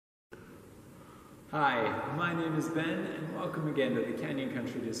Hi, my name is Ben, and welcome again to the Canyon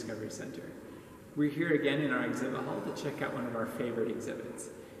Country Discovery Center. We're here again in our exhibit hall to check out one of our favorite exhibits.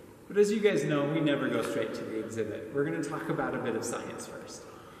 But as you guys know, we never go straight to the exhibit. We're going to talk about a bit of science first.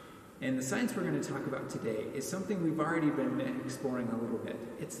 And the science we're going to talk about today is something we've already been exploring a little bit.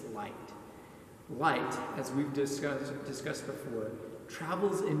 It's light. Light, as we've discussed before,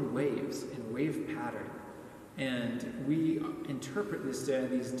 travels in waves, in wave pattern. And we interpret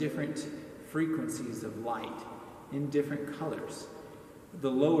these different frequencies of light in different colors. The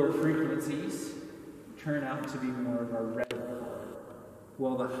lower frequencies turn out to be more of a red color,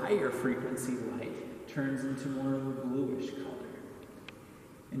 while the higher frequency light turns into more of a bluish color.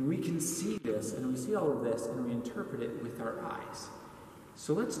 And we can see this, and we see all of this, and we interpret it with our eyes.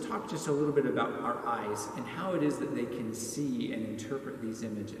 So let's talk just a little bit about our eyes and how it is that they can see and interpret these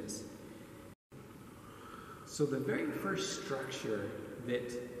images. So the very first structure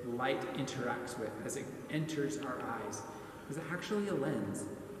that light interacts with as it enters our eyes is actually a lens.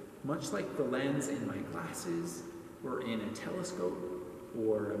 Much like the lens in my glasses, or in a telescope,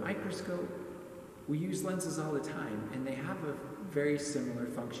 or a microscope, we use lenses all the time, and they have a very similar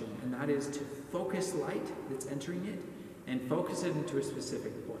function, and that is to focus light that's entering it and focus it into a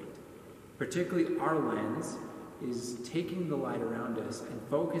specific point. Particularly our lens is taking the light around us and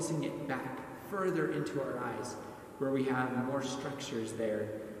focusing it back further into our eyes, where we have more structures there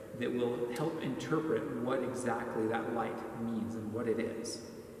that will help interpret what exactly that light means and what it is.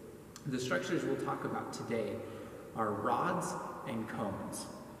 The structures we'll talk about today are rods and cones.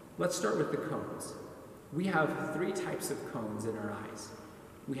 Let's start with the cones. We have three types of cones in our eyes.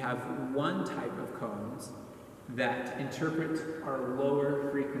 We have one type of cones that interpret our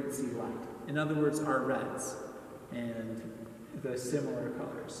lower frequency light. In other words, our reds and the similar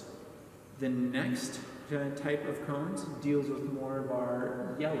colors. The next type of cones deals with more of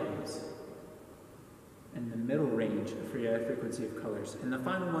our yellows and the middle range of frequency of colors. And the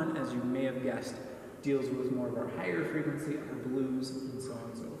final one, as you may have guessed, deals with more of our higher frequency, our blues, and so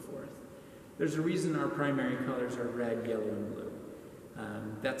on and so forth. There's a reason our primary colors are red, yellow, and blue.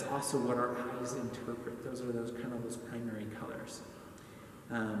 That's also what our eyes interpret. Those are those primary colors.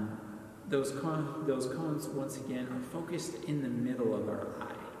 Those cones, once again, are focused in the middle of our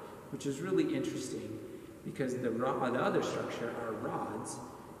eye, which is really interesting because the other structure, our rods,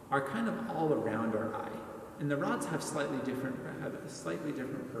 are kind of all around our eye. And the rods have a slightly different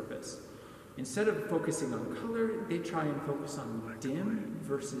purpose. Instead of focusing on color, they try and focus on dim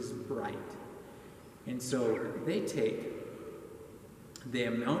versus bright. And so they take the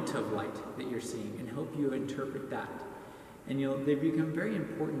amount of light that you're seeing and help you interpret that. And they become very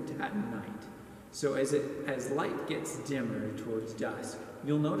important at night. So as light gets dimmer towards dusk,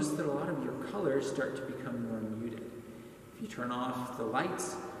 you'll notice that a lot of your colors start to become more muted. If you turn off the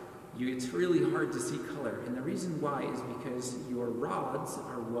lights, it's really hard to see color. And the reason why is because your rods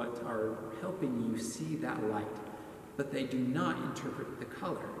are what are helping you see that light, but they do not interpret the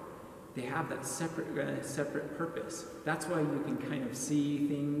color. They have that separate purpose. That's why you can kind of see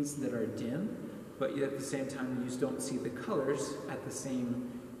things that are dim, but at the same time you just don't see the colors at the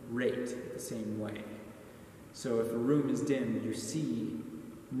same rate, the same way. So if a room is dim, you see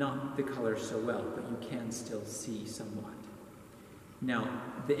not the colors so well, but you can still see somewhat. Now,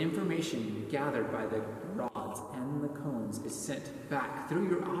 the information gathered by the rods and the cones is sent back through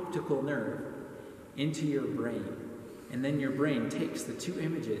your optical nerve into your brain. And then your brain takes the two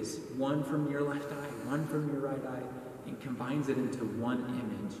images, one from your left eye, one from your right eye, and combines it into one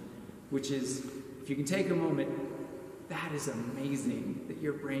image, which is, if you can take a moment, that is amazing that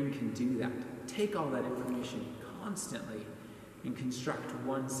your brain can do that. Take all that information constantly and construct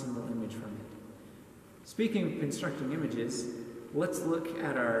one single image from it. Speaking of constructing images, let's look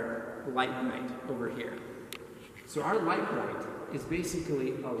at our LightBright over here. So our LightBright is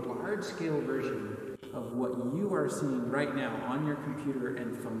basically a large-scale version of what you are seeing right now on your computer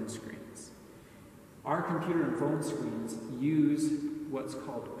and phone screens. Our computer and phone screens use what's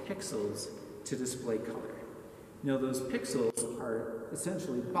called pixels to display color. Now those pixels are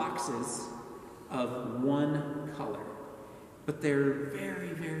essentially boxes of one color, but they're very,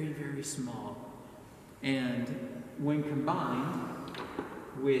 very, very small. And when combined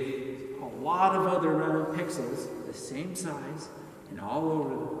with a lot of other pixels, the same size and all over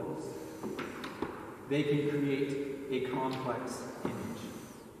the place, they can create a complex image.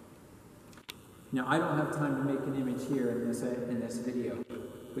 Now, I don't have time to make an image here in this video,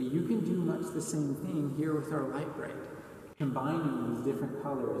 but you can do much the same thing here with our LightBright. Combining these different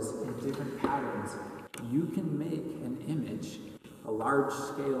colors and different patterns, you can make an image, a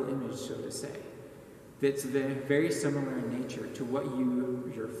large-scale image, so to say, that's very similar in nature to what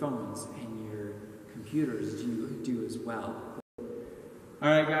your phones and your computers do as well.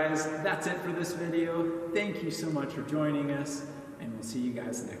 Alright guys, that's it for this video. Thank you so much for joining us, and we'll see you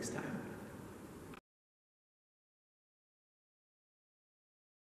guys next time.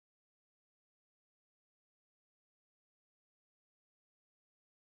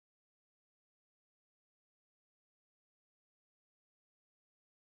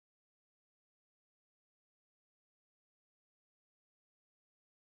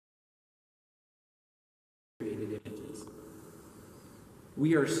 Created images.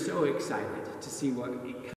 We are so excited to see what